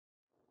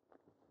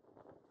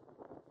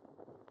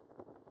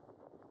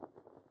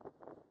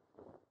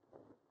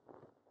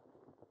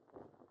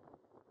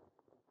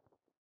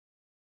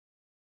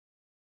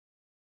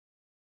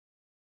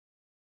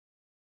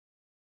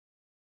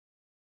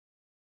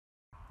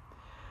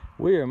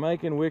We are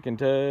making wicking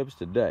tubs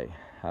today.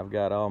 I've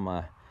got all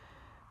my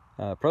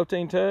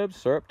protein tubs,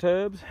 syrup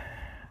tubs,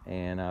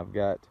 and I've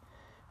got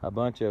a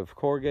bunch of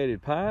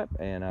corrugated pipe,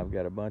 and I've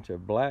got a bunch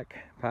of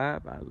black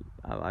pipe.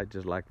 I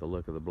just like the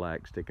look of the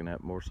black sticking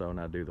up more so than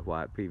I do the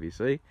white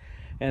PVC,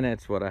 and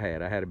that's what I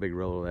had. I had a big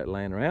roll of that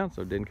laying around,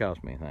 so it didn't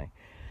cost me anything.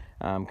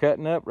 I'm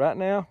cutting up right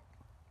now,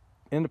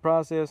 in the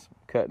process,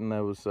 cutting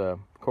those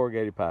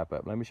corrugated pipe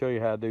up. Let me show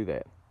you how I do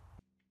that.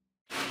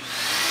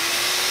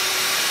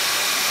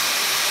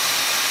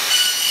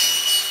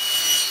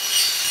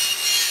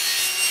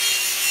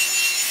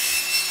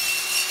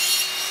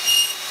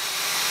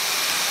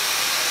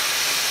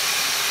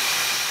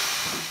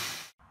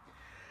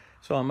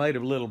 So I made a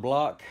little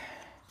block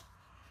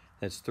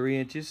that's 3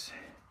 inches.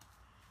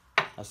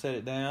 I set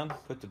it down,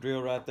 put the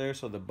drill right there,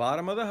 so the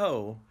bottom of the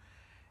hole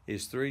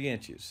is 3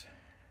 inches.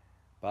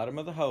 Bottom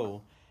of the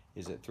hole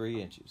is at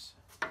 3 inches.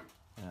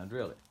 And I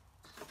drill it.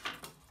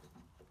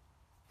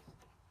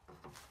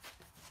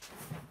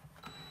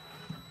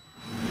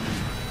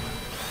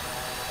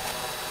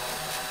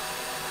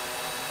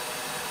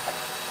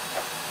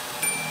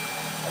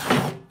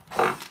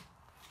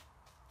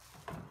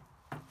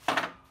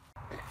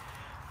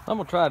 I'm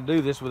gonna try to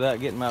do this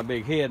without getting my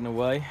big head in the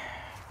way,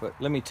 but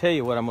let me tell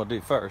you what I'm gonna do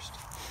first.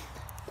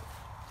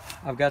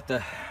 I've got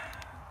the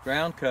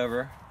ground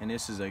cover, and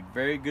this is a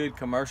very good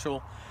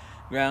commercial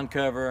ground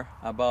cover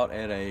I bought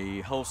at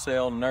a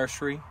wholesale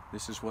nursery.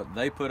 This is what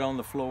they put on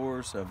the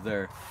floors of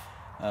their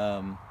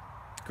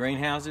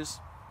greenhouses.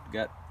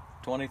 Got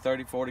 20,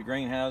 30, 40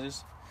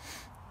 greenhouses.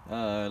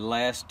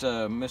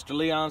 Mr.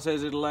 Leon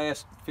says it'll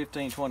last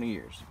 15, 20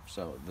 years.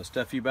 So the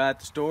stuff you buy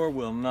at the store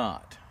will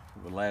not.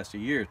 It will last a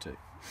year or two.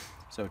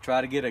 So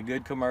try to get a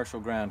good commercial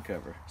ground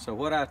cover. So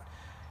what I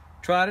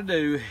try to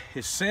do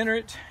is center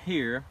it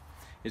here.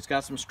 It's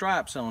got some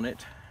stripes on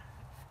it.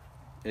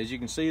 As you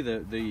can see,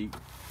 the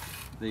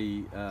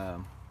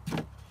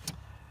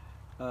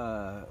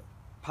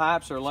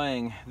pipes are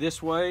laying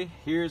this way.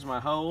 Here's my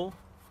hole.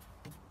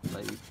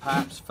 The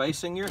pipes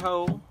facing your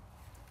hole.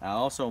 I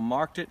also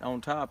marked it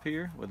on top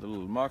here with a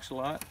little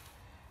mark-a-lot.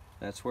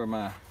 That's where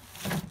my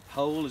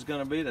hole is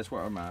going to be. That's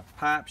where my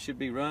pipe should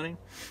be running.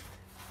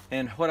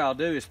 And what I'll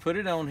do is put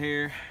it on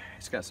here.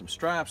 It's got some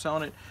stripes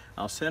on it.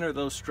 I'll center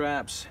those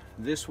stripes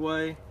this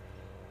way,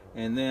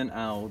 and then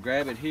I'll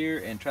grab it here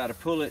and try to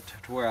pull it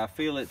to where I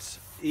feel it's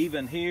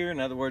even here.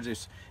 In other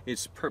words,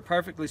 it's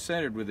perfectly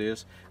centered with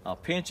this. I'll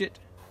pinch it,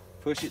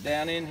 push it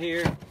down in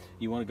here.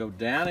 You want to go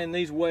down in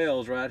these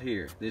wells right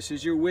here. This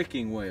is your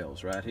wicking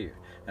wells right here.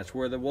 That's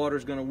where the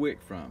water's going to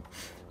wick from.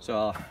 So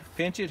I'll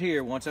pinch it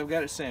here. Once I've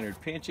got it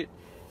centered, pinch it,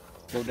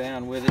 go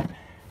down with it.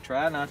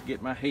 Try not to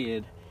get my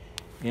head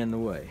in the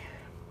way.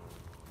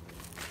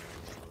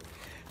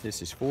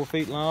 This is 4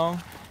 feet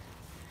long,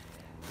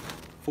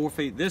 4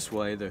 feet this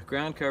way. The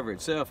ground cover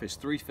itself is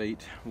 3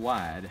 feet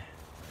wide,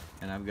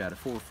 and I've got a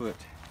 4 foot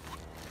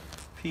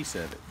piece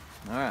of it.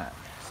 All right,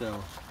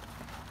 so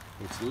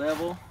it's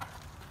level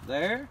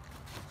there.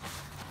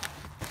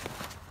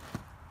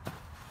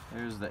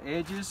 There's the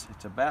edges.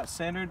 It's about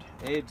centered.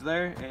 Edge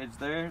there, edge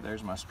there.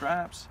 There's my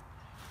stripes.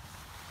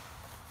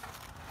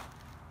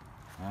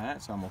 All right,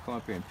 so I'm gonna come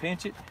up here and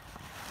pinch it,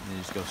 and then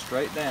just go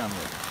straight down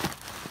with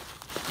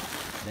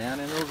it. Down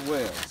in those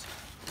wells.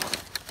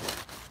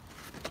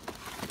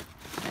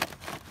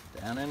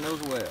 Down in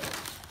those wells.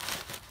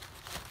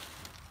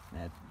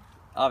 Now,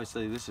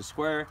 obviously this is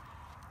square,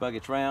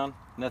 bucket's round,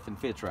 nothing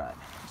fits right.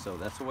 So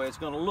that's the way it's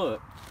gonna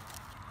look.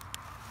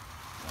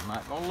 It's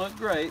not gonna look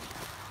great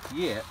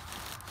yet.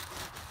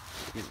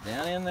 Get it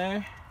down in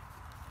there,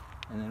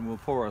 and then we'll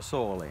pour our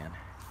soil in.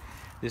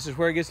 This is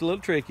where it gets a little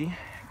tricky,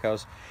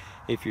 because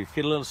if you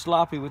get a little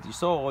sloppy with your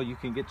soil, you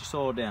can get your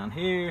soil down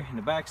here in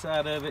the back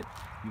side of it.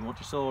 You want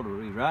your soil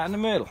to be right in the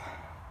middle.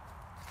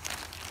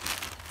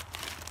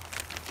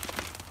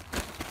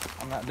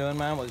 I'm not doing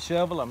mine with a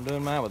shovel, I'm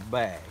doing mine with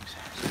bags.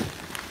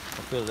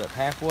 I'll fill it up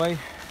halfway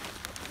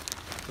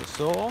with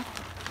soil.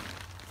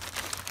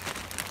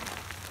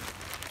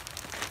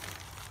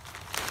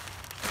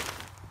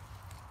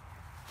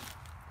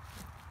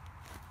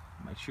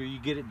 Make sure you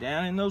get it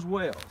down in those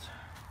wells.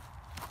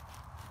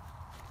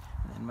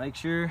 And then make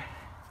sure,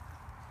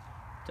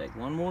 take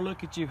one more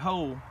look at your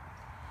hole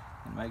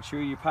and make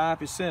sure your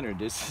pipe is centered.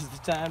 This is the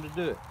time to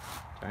do it.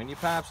 Turn your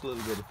pipes a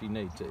little bit if you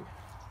need to,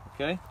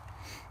 okay?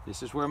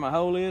 This is where my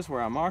hole is,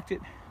 where I marked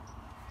it.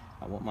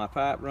 I want my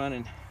pipe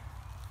running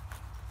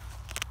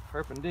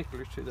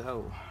perpendicular to the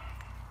hole.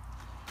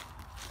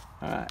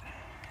 All right,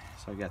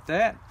 so I got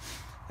that.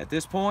 At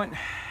this point,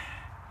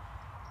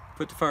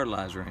 put the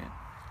fertilizer in.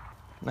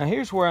 Now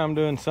here's where I'm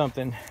doing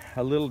something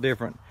a little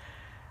different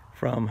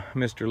from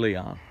Mr.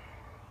 Leon.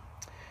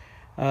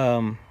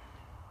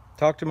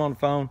 Talked to him on the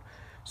phone.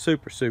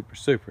 Super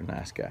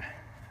nice guy.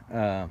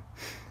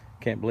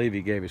 Can't believe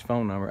he gave his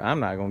phone number. I'm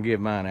not gonna give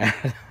mine out.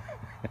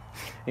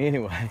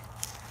 Anyway,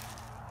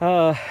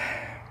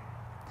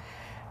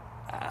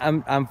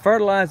 I'm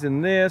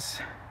fertilizing this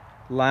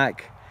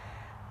like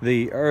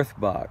the earth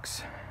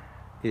box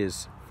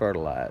is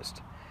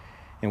fertilized.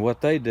 And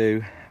what they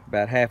do,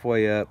 about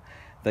halfway up,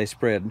 they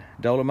spread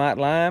dolomite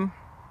lime.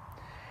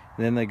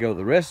 And then they go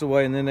the rest of the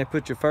way, and then they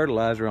put your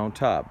fertilizer on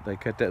top. They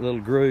cut that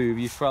little groove.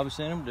 You've probably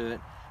seen them do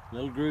it.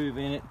 Little groove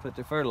in it, put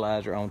the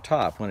fertilizer on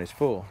top when it's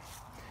full.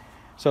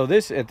 So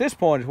this, at this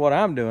point, is what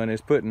I'm doing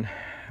is putting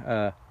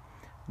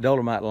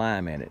dolomite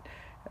lime in it.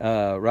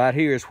 Right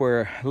here is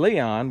where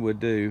Leon would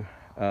do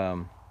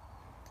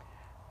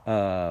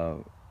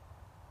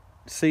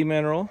sea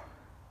mineral,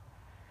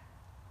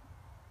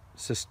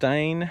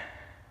 sustain,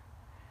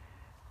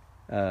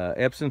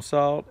 Epsom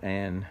salt,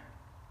 and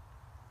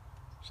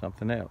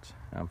something else.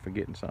 I'm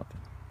forgetting something.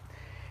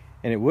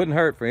 And it wouldn't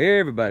hurt for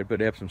everybody to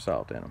put Epsom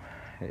salt in them.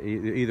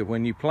 Either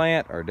when you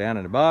plant or down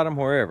in the bottom,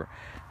 wherever.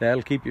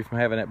 That'll keep you from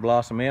having that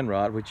blossom end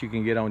rot, which you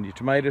can get on your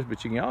tomatoes,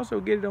 but you can also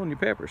get it on your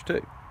peppers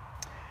too.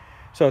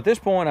 So at this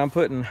point, I'm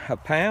putting a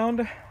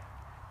pound.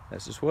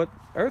 This is what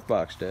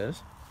Earthbox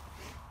does.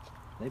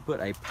 They put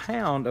a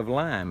pound of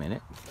lime in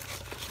it.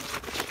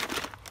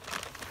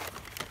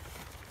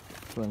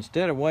 So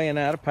instead of weighing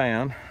out a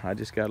pound, I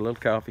just got a little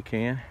coffee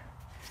can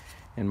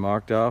and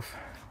marked off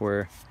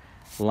where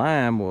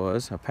lime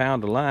was, a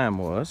pound of lime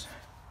was.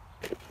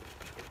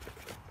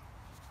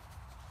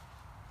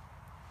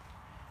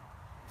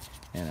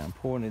 And I'm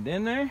pouring it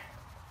in there,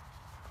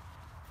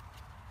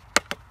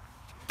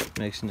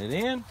 mixing it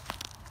in.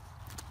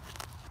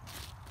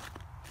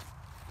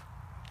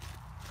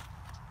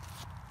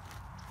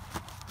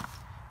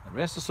 The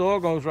rest of the soil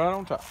goes right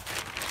on top.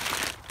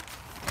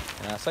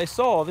 And I say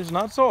soil, this is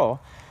not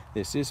soil,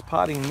 this is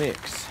potting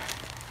mix.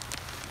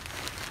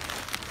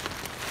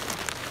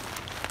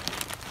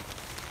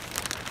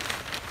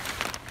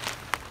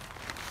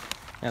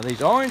 Now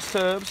these orange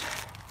tubs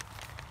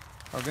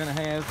are going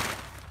to have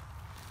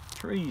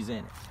trees in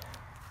it.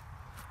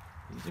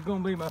 These are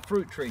going to be my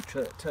fruit tree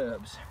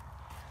tubs.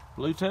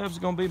 Blue tubs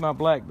are going to be my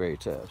blackberry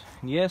tubs.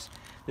 And yes,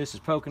 this is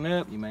poking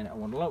up. You may not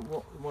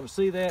want to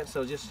see that,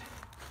 so just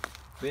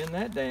bend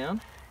that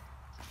down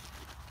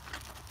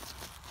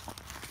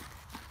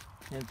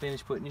and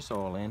finish putting your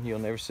soil in. You'll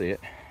never see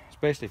it,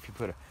 especially if you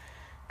put a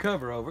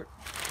cover over it.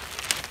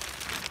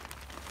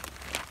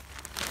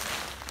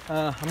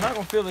 I'm not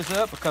going to fill this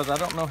up because I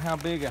don't know how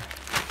big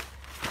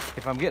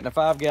if I'm getting a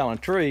 5-gallon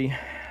tree,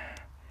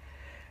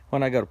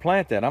 when I go to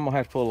plant that, I'm going to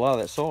have to pull a lot of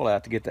that soil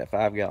out to get that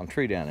 5-gallon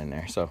tree down in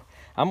there. So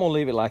I'm going to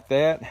leave it like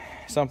that.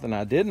 Something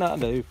I did not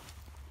do.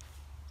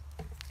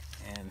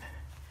 And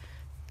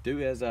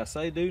do as I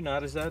say do,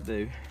 not as I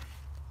do,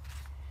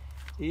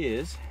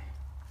 is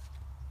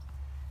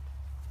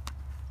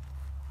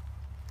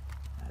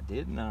I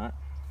did not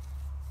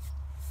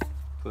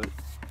put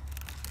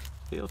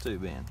fill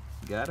tube in.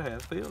 You gotta have a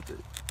fill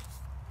tube.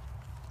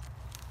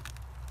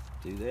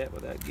 Do that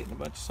without getting a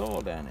bunch of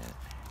soil down in it.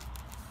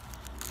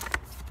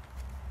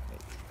 There you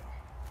go.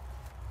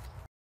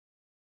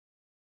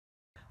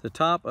 The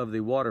top of the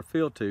water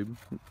fill tube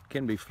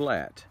can be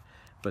flat,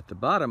 but the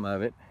bottom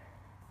of it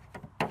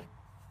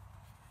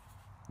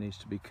needs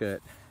to be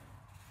cut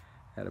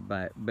at a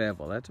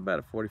bevel. That's about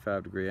a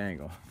 45-degree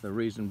angle. The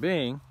reason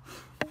being,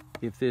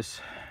 if this,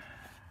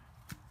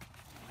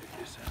 move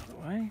this out of the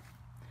way,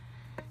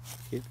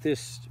 if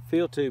this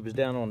fill tube is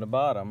down on the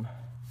bottom,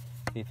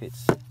 if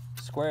it's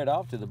squared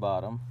off to the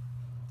bottom,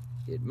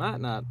 it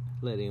might not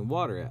let any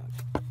water out.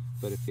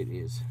 But if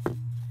it's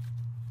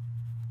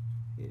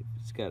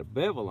got a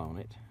bevel on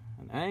it,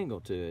 an angle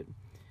to it,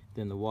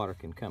 then the water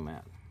can come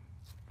out.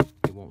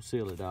 It won't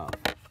seal it off.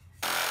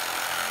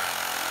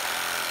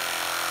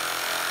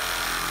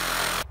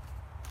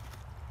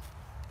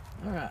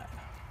 All right.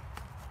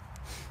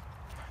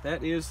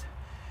 That is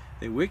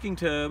the wicking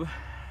tub.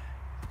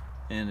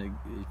 And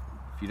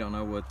if you don't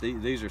know what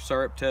these are,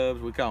 syrup tubs.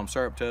 We call them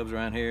syrup tubs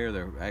around here.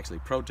 They're actually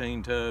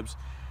protein tubs.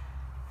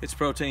 It's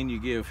protein you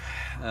give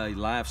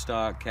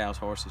livestock, cows,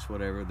 horses,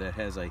 whatever, that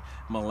has a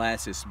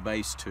molasses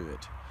base to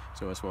it.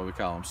 So that's why we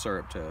call them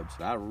syrup tubs.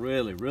 I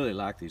really, really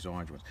like these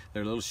orange ones.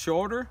 They're a little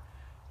shorter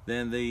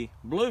than the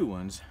blue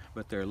ones,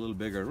 but they're a little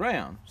bigger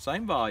around.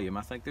 Same volume.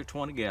 I think they're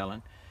 20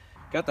 gallon.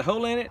 Got the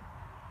hole in it.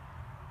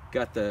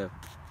 Got the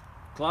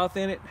cloth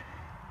in it.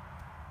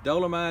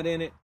 Dolomite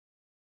in it.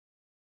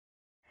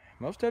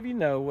 Most of you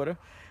know what a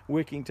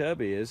wicking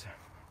tub is.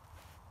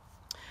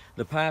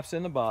 The pipe's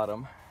in the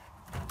bottom.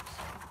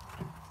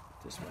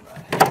 This one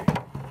right here.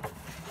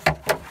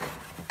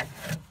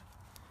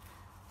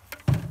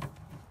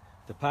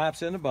 The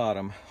pipe's in the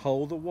bottom,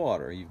 hold the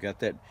water. You've got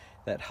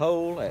that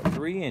hole at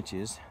 3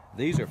 inches.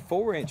 These are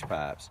 4-inch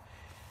pipes.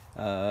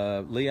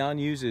 Leon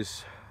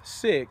uses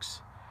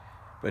 6,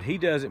 but he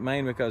does it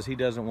mainly because he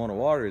doesn't want to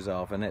water as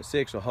often. That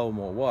 6 will hold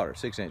more water,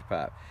 6-inch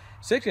pipe.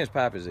 6-inch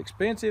pipe is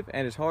expensive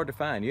and it's hard to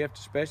find. You have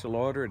to special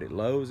order it at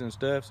Lowe's and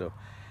stuff. So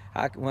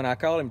when I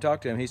called him and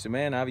talked to him, he said,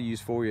 man, I've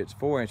used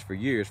 4-inch for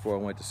years before I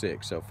went to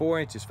 6. So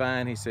 4-inch is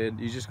fine. He said,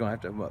 you're just gonna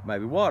have to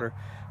maybe water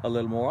a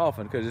little more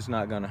often because it's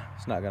not gonna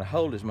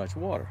hold as much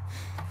water.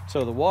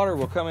 So the water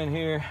will come in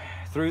here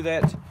through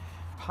that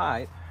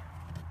pipe,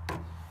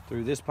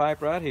 through this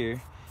pipe right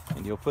here,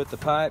 and you'll put the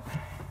pipe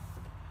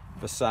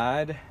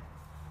beside,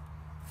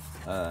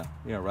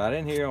 right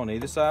in here on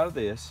either side of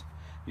this.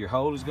 Your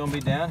hole is going to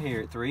be down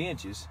here at 3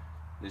 inches.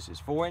 This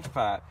is 4-inch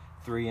pipe,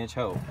 3-inch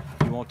hole.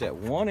 You want that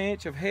 1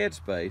 inch of head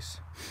space,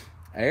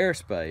 air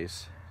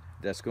space,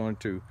 that's going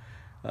to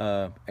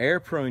air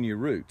prune your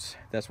roots.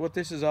 That's what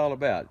this is all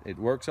about. It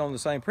works on the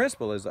same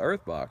principle as the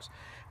earth box,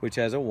 which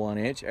has a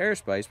 1-inch air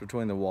space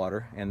between the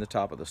water and the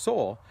top of the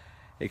soil,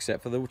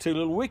 except for the 2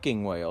 little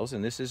wicking wells.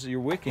 And this is your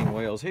wicking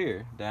wells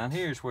here. Down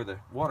here is where the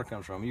water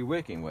comes from, your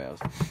wicking wells.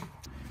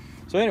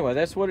 So anyway,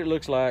 that's what it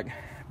looks like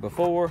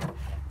before.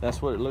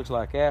 That's what it looks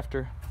like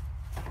after.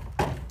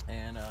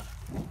 And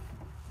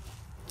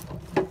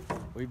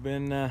we've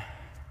been, maybe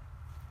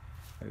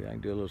I can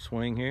do a little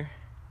swing here.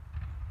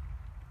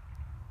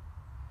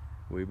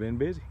 We've been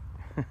busy.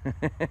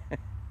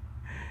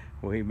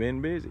 We've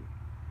been busy.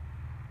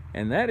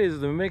 And that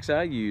is the mix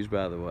I use,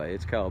 by the way.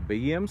 It's called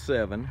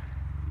BM7.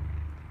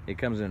 It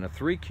comes in a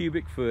 3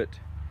 cubic foot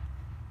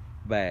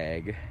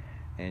bag.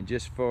 And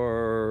just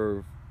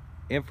for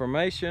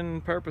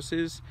information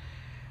purposes,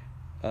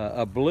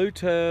 a blue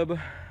tub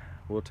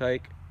will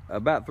take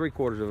about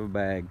 3/4 of a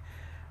bag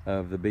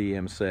of the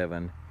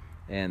BM7.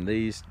 And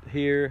these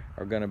here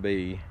are going to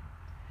be,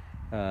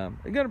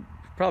 it's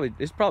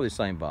probably the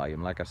same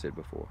volume, like I said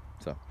before.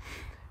 So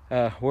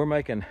we're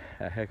making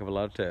a heck of a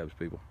lot of tubs,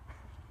 people.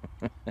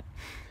 All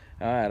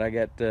right, I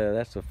got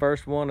that's the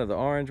first one of the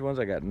orange ones.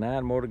 I got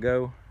 9 more to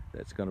go.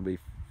 That's going to be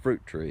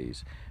fruit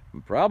trees,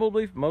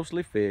 probably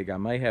mostly fig. I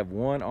may have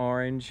 1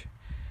 orange.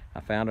 I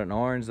found an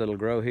orange that'll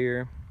grow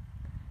here,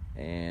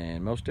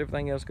 and most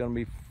everything else is going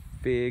to be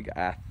fig,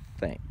 I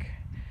think.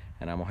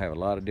 And I'm gonna have a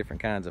lot of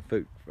different kinds of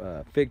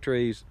fig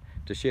trees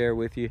to share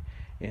with you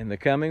in the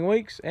coming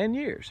weeks and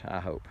years, I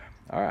hope.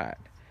 All right,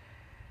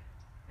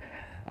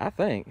 I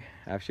think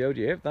I've showed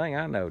you everything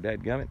I know.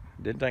 Dadgummit,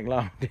 didn't take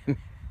long, didn't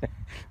it?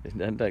 It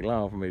doesn't take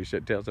long for me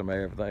to tell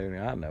somebody everything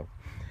I know.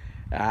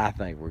 I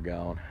think we're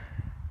gone.